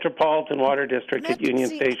Metropolitan Water District at Union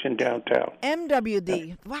Station downtown.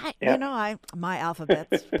 MWD. Why? Yeah. My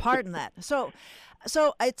alphabets. Pardon that. So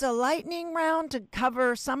it's a lightning round to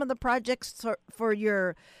cover some of the projects for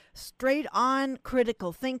your straight-on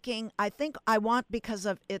critical thinking. I think I want, because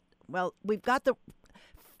of it, well, we've got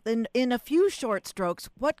in a few short strokes,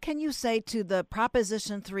 what can you say to the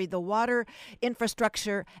Proposition 3, the Water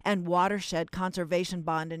Infrastructure and Watershed Conservation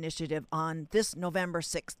Bond Initiative, on this November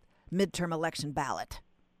 6th midterm election ballot?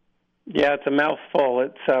 Yeah, it's a mouthful.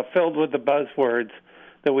 It's filled with the buzzwords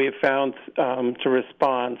that we have found to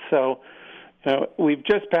respond. So we've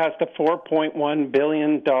just passed a $4.1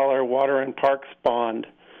 billion water and parks bond,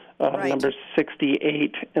 right. Number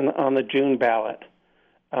 68 on the June ballot.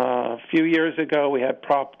 A few years ago, we had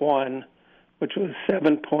Prop 1, which was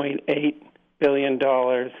 $7.8 billion,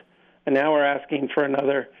 and now we're asking for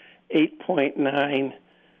another $8.9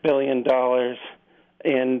 billion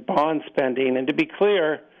in bond spending. And to be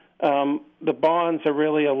clear, the bonds are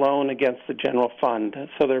really a loan against the general fund,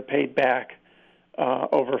 so they're paid back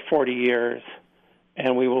over 40 years,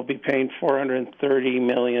 and we will be paying $430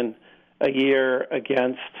 million a year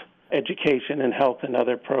against education and health and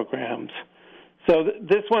other programs. So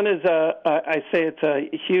this one is I say it's a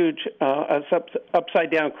huge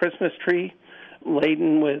upside-down Christmas tree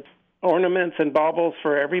laden with ornaments and baubles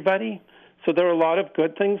for everybody. So there are a lot of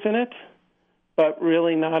good things in it, but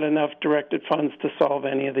really not enough directed funds to solve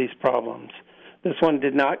any of these problems. This one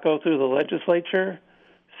did not go through the legislature,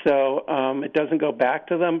 so it doesn't go back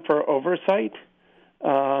to them for oversight,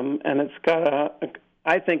 and it's got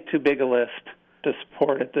I think, too big a list to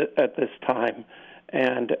support at this time.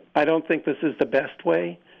 And I don't think this is the best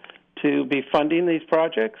way to be funding these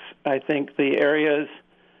projects. I think the areas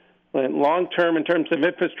long-term in terms of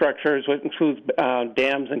infrastructure, which includes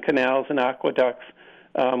dams and canals and aqueducts,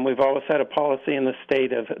 we've always had a policy in the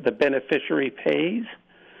state of the beneficiary pays.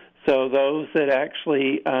 So those that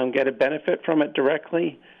actually get a benefit from it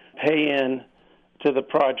directly pay in to the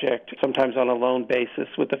project, sometimes on a loan basis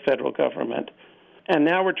with the federal government. And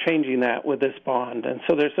now we're changing that with this bond. And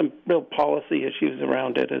so there's some real policy issues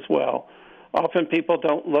around it as well. Often people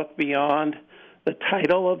don't look beyond the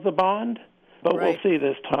title of the bond, but right. We'll see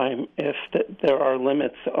this time if there are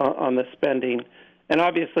limits on the spending. And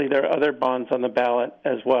obviously there are other bonds on the ballot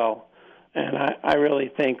as well. And I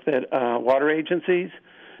really think that water agencies,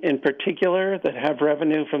 in particular, that have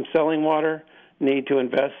revenue from selling water, need to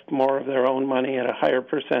invest more of their own money at a higher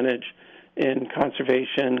percentage in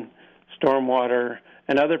conservation, stormwater,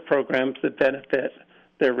 and other programs that benefit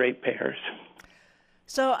their ratepayers.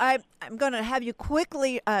 So I'm going to have you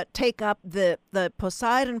quickly take up the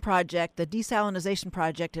Poseidon project, the desalination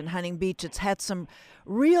project in Hunting Beach. It's had some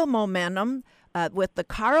real momentum with the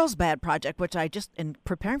Carlsbad project, which I just, in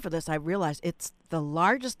preparing for this, I realized it's the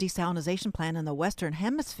largest desalination plant in the Western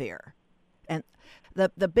Hemisphere. And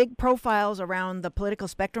the big profiles around the political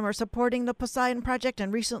spectrum are supporting the Poseidon project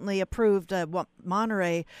and recently approved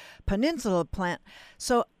Monterey Peninsula plant.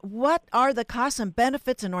 So what are the costs and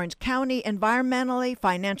benefits in Orange County environmentally,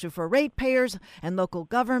 financially for ratepayers and local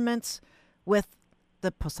governments with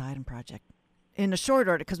the Poseidon project? In a short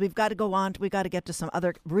order, because we've got to go on, we've got to get to some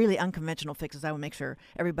other really unconventional fixes. I will make sure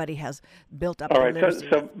everybody has built up. All right,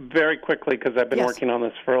 so very quickly, because I've been working on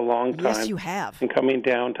this for a long time. Yes, you have. And coming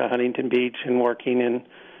down to Huntington Beach and working in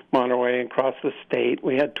Monterey and across the state,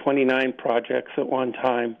 we had 29 projects at one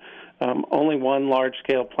time. Only one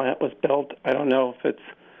large-scale plant was built. I don't know if it's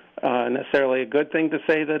necessarily a good thing to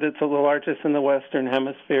say that it's the largest in the Western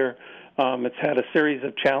Hemisphere. It's had a series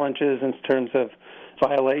of challenges in terms of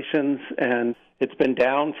violations, and it's been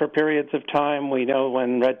down for periods of time. We know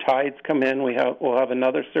when red tides come in, we'll have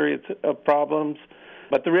another series of problems.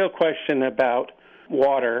 But the real question about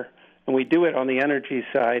water, and we do it on the energy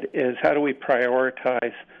side, is how do we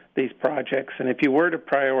prioritize these projects? And if you were to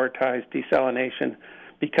prioritize desalination,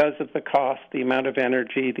 because of the cost, the amount of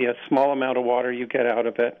energy, the small amount of water you get out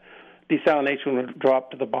of it, desalination would drop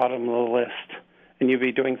to the bottom of the list. And you'd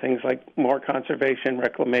be doing things like more conservation,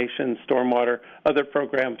 reclamation, stormwater, other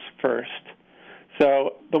programs first.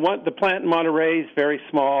 So the plant in Monterey is very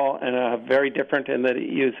small and very different in that it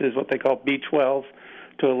uses what they call beach wells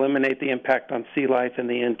to eliminate the impact on sea life in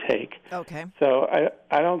the intake. Okay. So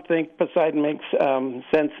I don't think Poseidon makes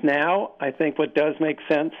sense now. I think what does make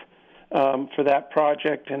sense for that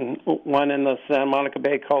project, and one in the Santa Monica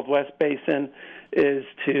Bay called West Basin, is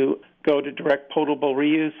to go to direct potable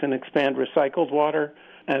reuse and expand recycled water,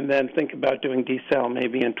 and then think about doing desal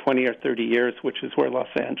maybe in 20 or 30 years, which is where Los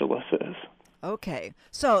Angeles is. Okay.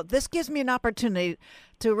 So this gives me an opportunity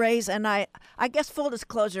to raise, and I guess full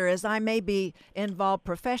disclosure is I may be involved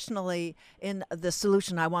professionally in the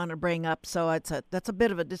solution I want to bring up, so that's a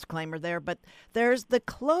bit of a disclaimer there, but there's the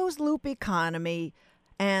closed-loop economy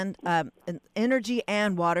and energy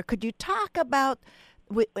and water. Could you talk about,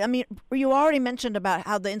 I mean, you already mentioned about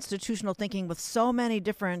how the institutional thinking with so many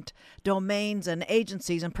different domains and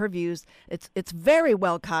agencies and purviews, it's very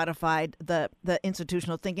well codified, the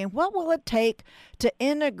institutional thinking. What will it take to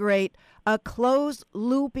integrate a closed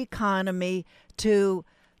loop economy to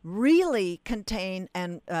really contain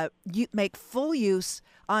and make full use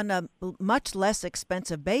on a much less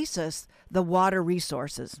expensive basis the water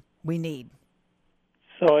resources we need?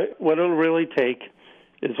 So what it'll really take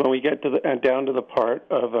is when we get to down to the part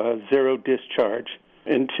of zero discharge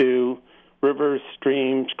into rivers,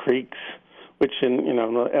 streams, creeks, which in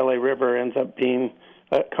the LA River ends up being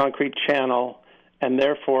a concrete channel, and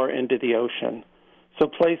therefore into the ocean. So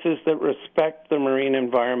places that respect the marine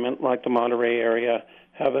environment, like the Monterey area,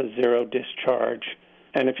 have a zero discharge.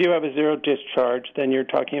 And if you have a zero discharge, then you're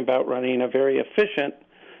talking about running a very efficient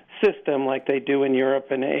system like they do in Europe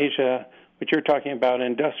and Asia, but you're talking about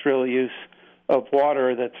industrial use of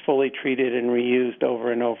water that's fully treated and reused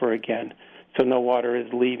over and over again. So no water is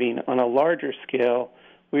leaving. On a larger scale,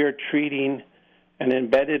 we are treating and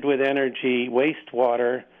embedded with energy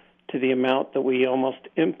wastewater to the amount that we almost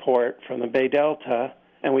import from the Bay Delta,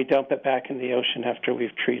 and we dump it back in the ocean after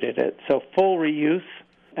we've treated it. So full reuse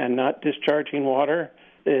and not discharging water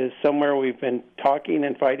is somewhere we've been talking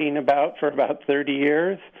and fighting about for about 30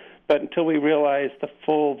 years, but until we realize the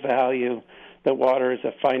full value that water is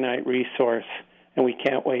a finite resource and we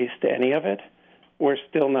can't waste any of it, we're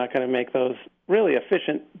still not going to make those really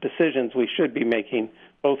efficient decisions we should be making,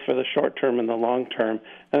 both for the short term and the long term.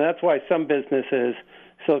 And that's why some businesses,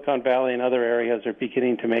 Silicon Valley and other areas, are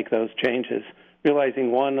beginning to make those changes,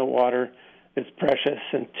 realizing, one, the water is precious,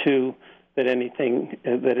 and two, that anything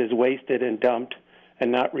that is wasted and dumped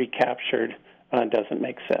and not recaptured doesn't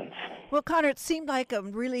make sense. Well, Connor, it seemed like a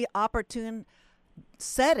really opportune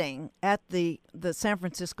setting at the San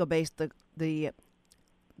Francisco-based the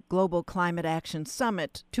Global Climate Action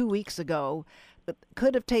Summit 2 weeks ago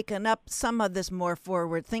could have taken up some of this more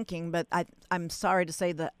forward thinking, but I'm sorry to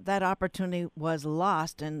say that that opportunity was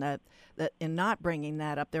lost in that in not bringing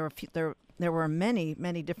that up. There were many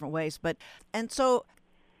different ways, and so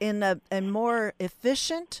in a more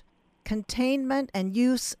efficient containment and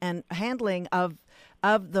use and handling of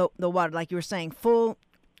the water, like you were saying, full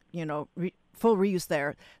reuse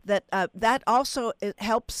there. That also it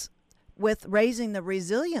helps with raising the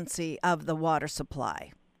resiliency of the water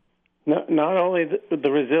supply. Not only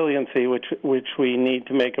the resiliency, which we need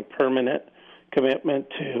to make a permanent commitment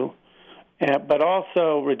to, but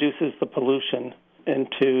also reduces the pollution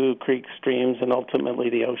into creeks, streams, and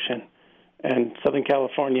ultimately the ocean. And Southern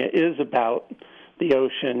California is about the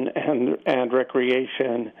ocean and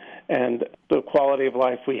recreation and the quality of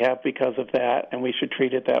life we have because of that, and we should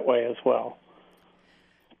treat it that way as well.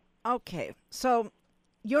 Okay, so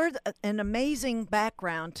you're an amazing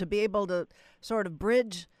background to be able to sort of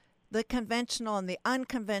bridge the conventional and the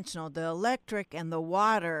unconventional, the electric and the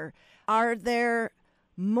water. Are there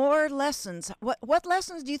more lessons? What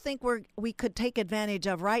lessons do you think we could take advantage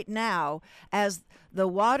of right now as the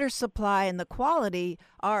water supply and the quality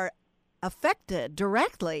are affected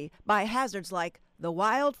directly by hazards like the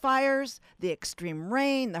wildfires, the extreme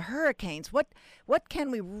rain, the hurricanes? What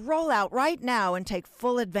can we roll out right now and take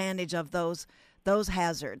full advantage of those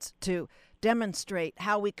hazards to demonstrate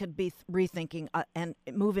how we could be rethinking and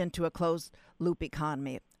move into a closed-loop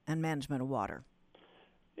economy and management of water?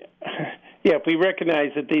 Yeah, if we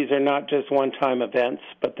recognize that these are not just one-time events,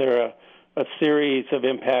 but they're a series of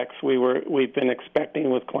impacts we've been expecting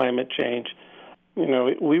with climate change.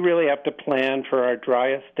 We really have to plan for our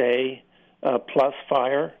driest day plus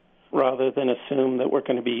fire rather than assume that we're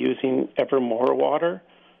going to be using ever more water.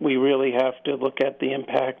 We really have to look at the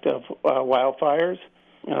impact of wildfires.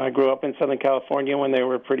 I grew up in Southern California when they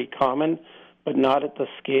were pretty common, but not at the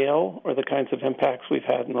scale or the kinds of impacts we've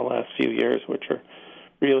had in the last few years, which are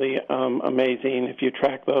really amazing. If you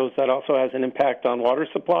track those, that also has an impact on water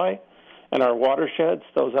supply and our watersheds,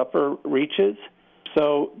 those upper reaches.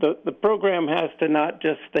 So the program has to not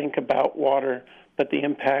just think about water, but the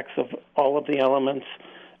impacts of all of the elements.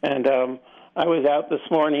 And I was out this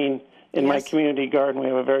morning in my community garden. We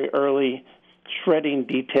have a very early shredding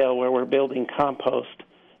detail where we're building compost.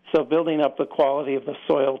 So building up the quality of the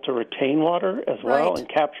soil to retain water as well and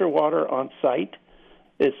capture water on site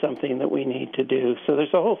is something that we need to do. So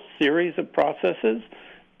there's a whole series of processes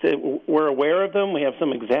that we're aware of them. We have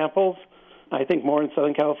some examples, I think more in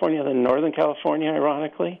Southern California than Northern California,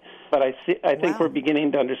 ironically. But I think we're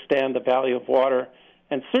beginning to understand the value of water,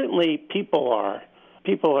 and certainly people are.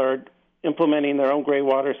 People are implementing their own gray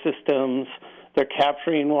water systems. They're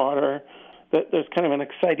capturing water. There's kind of an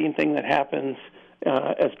exciting thing that happens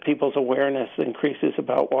as people's awareness increases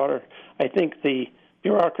about water. I think the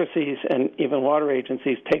bureaucracies and even water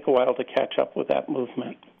agencies take a while to catch up with that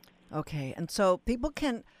movement. Okay, and so people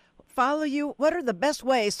can follow you. What are the best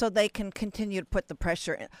ways so they can continue to put the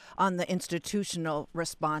pressure on the institutional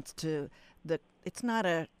response to it's not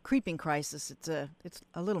a creeping crisis, it's a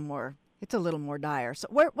little more dire. So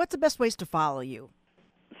what's the best ways to follow you?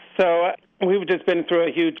 So we've just been through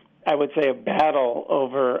a huge, I would say, a battle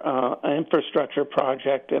over an infrastructure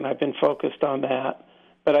project, and I've been focused on that.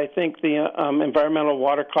 But I think the Environmental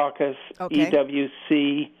Water Caucus,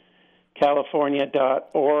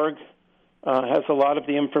 EWCCalifornia.org, has a lot of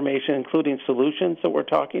the information, including solutions that we're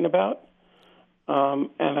talking about.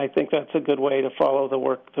 And I think that's a good way to follow the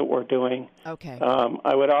work that we're doing. Okay.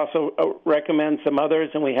 I would also recommend some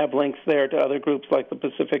others, and we have links there to other groups like the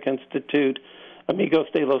Pacific Institute, Amigos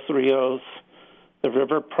de los Rios, the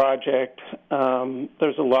River Project.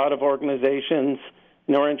 There's a lot of organizations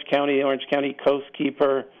in Orange County. Orange County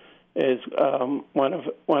Coastkeeper is one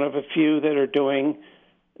of a few that are doing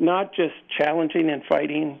not just challenging and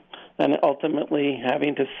fighting and ultimately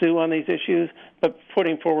having to sue on these issues, but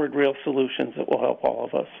putting forward real solutions that will help all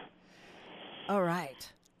of us. All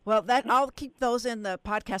right. Well, I'll keep those in the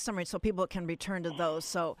podcast summary so people can return to those.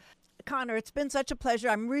 So, Connor, it's been such a pleasure.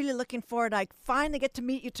 I'm really looking forward. I finally get to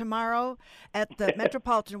meet you tomorrow at the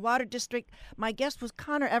Metropolitan Water District. My guest was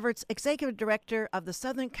Connor Everts, Executive Director of the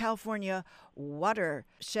Southern California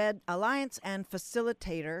Watershed Alliance and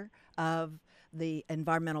facilitator of the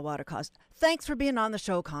Environmental Water Cause. Thanks for being on the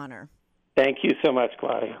show, Connor. Thank you so much,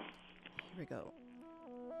 Claudia. Here we go.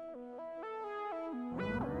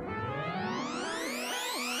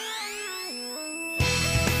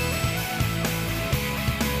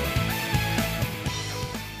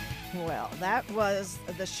 Well, that was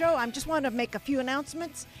the show. I just want to make a few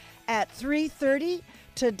announcements. At 3:30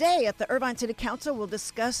 today at the Irvine City Council, we'll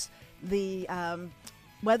discuss the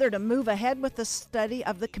whether to move ahead with the study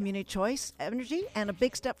of the community choice energy and a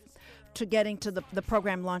big step to getting to the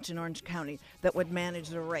program launch in Orange County that would manage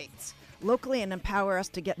the rates locally and empower us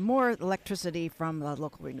to get more electricity from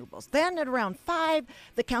local renewables. Then at around 5,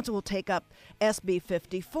 the council will take up SB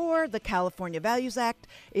 54, the California Values Act.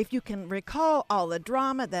 If you can recall all the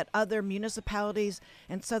drama that other municipalities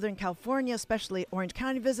in Southern California, especially Orange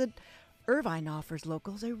County, visit, Irvine offers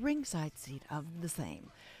locals a ringside seat of the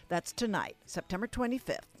same. That's tonight, September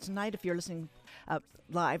 25th. Tonight, if you're listening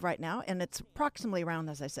live right now, and it's approximately around,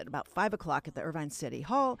 as I said, about 5 o'clock at the Irvine City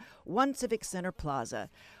Hall, 1 Civic Center Plaza.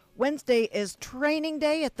 Wednesday is training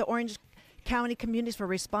day at the Orange County Communities for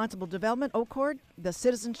Responsible Development, OCORD. The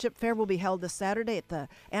Citizenship Fair will be held this Saturday at the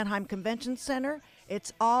Anaheim Convention Center.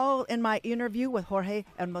 It's all in my interview with Jorge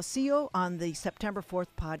Hermosillo on the September 4th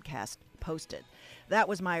podcast posted. That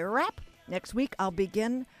was my wrap. Next week, I'll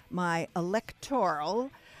begin my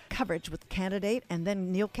electoral coverage with candidate and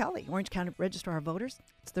then Neil Kelly, Orange County Registrar of Voters.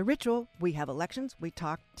 It's the ritual. We have elections. We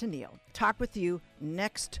talk to Neil. Talk with you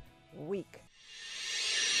next week.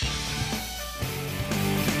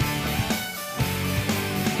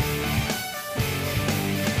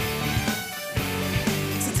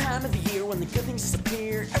 Time of the year when the good things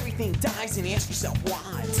disappear, everything dies and you ask yourself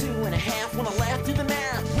why. 2.5 when I laugh, do the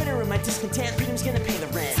math. Winter in my discontent, freedom's gonna pay the